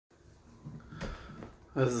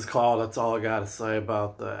This is called That's All I Gotta Say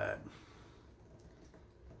About That.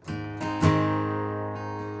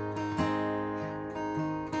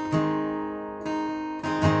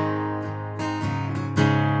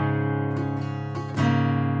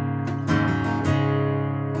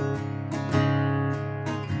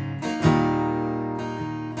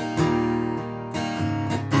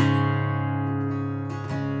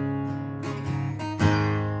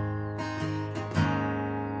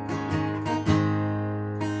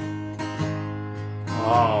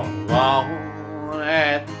 All alone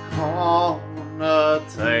at the corner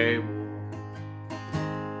table,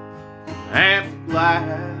 an empty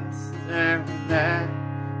glass staring at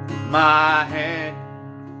my hand.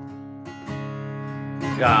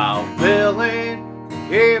 God willing,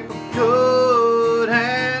 if I'm good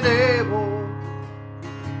and able,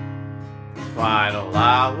 final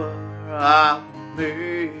hour I'll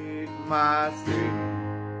make my statement.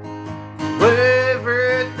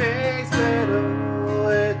 Everything's better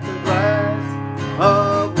with a glass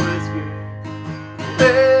of whiskey.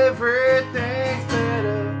 Everything's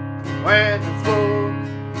better when I smoke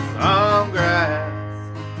some grass.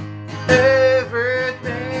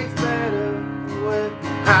 Everything's better with a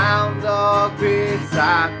hound dog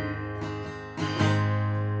beside me.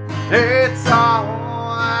 It's all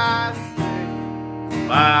I say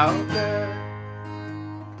about that.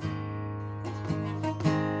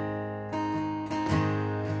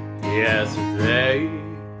 Yesterday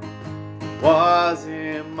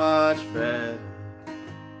wasn't much better.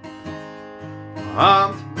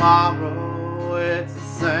 Tomorrow it's the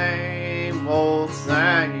same old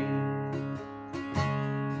same.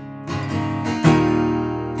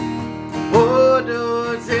 What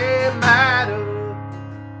does it matter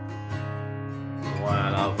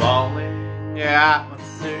when I've only got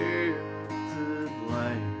myself to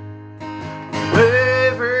blame?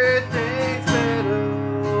 Everything's better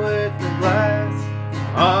with a glass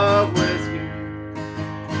of whiskey.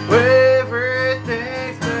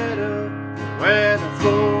 Everything's better when I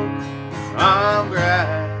smoke some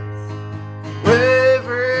grass.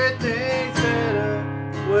 Everything's better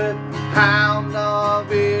with a hound dog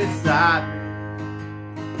beside me.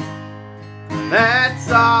 That's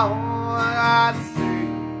all I gotta say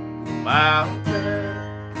about that.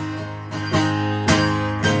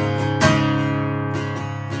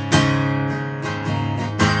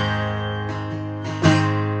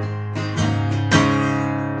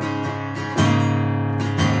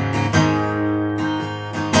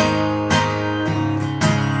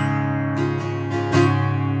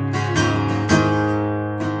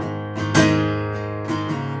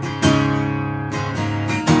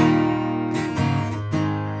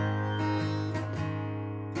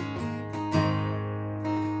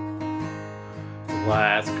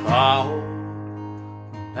 Last call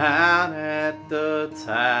down at the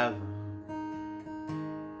tavern.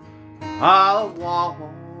 All I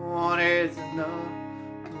want is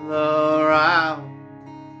another round,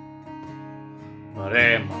 but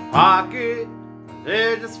in my pocket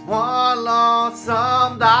there's just one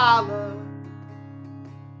lonesome dollar,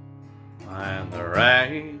 and there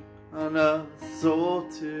ain't another soul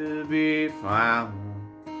to be found.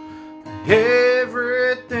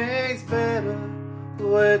 Everything's better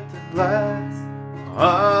with a glass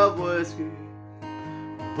of whiskey.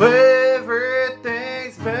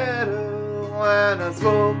 Everything's better when I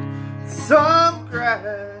smoke some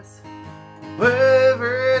grass.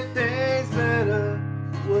 Everything's better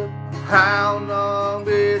with a hound dog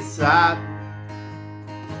beside me.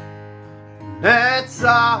 That's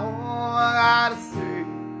all I gotta say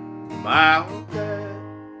about that.